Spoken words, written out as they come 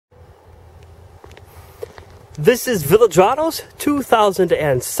This is Village Auto's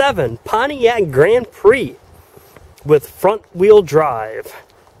 2007 Pontiac Grand Prix with front-wheel drive.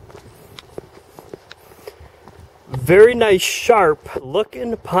 Very nice, sharp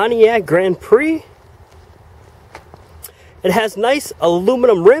looking Pontiac Grand Prix. It has nice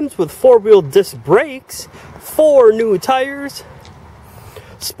aluminum rims with four-wheel disc brakes, 4 new tires,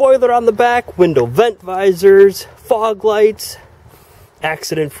 spoiler on the back, window vent visors, fog lights,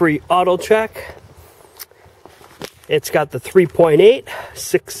 accident-free auto check. It's got the 3.8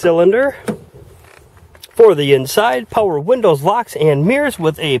 6-cylinder. For the inside, power windows, locks, and mirrors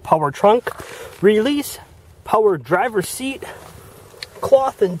with a power trunk release, power driver seat,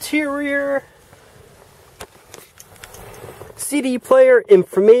 cloth interior, CD player,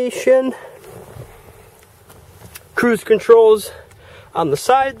 information, cruise controls on the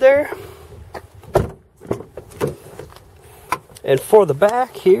side there. And for the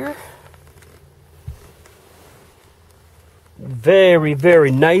back here, very, very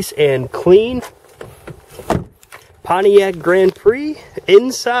nice and clean Pontiac Grand Prix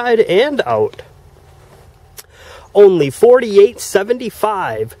inside and out. Only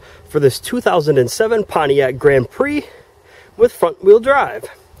 $48.75 for this 2007 Pontiac Grand Prix with front-wheel drive.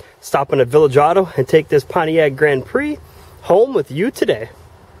 Stop in at Village Auto and take this Pontiac Grand Prix home with you today.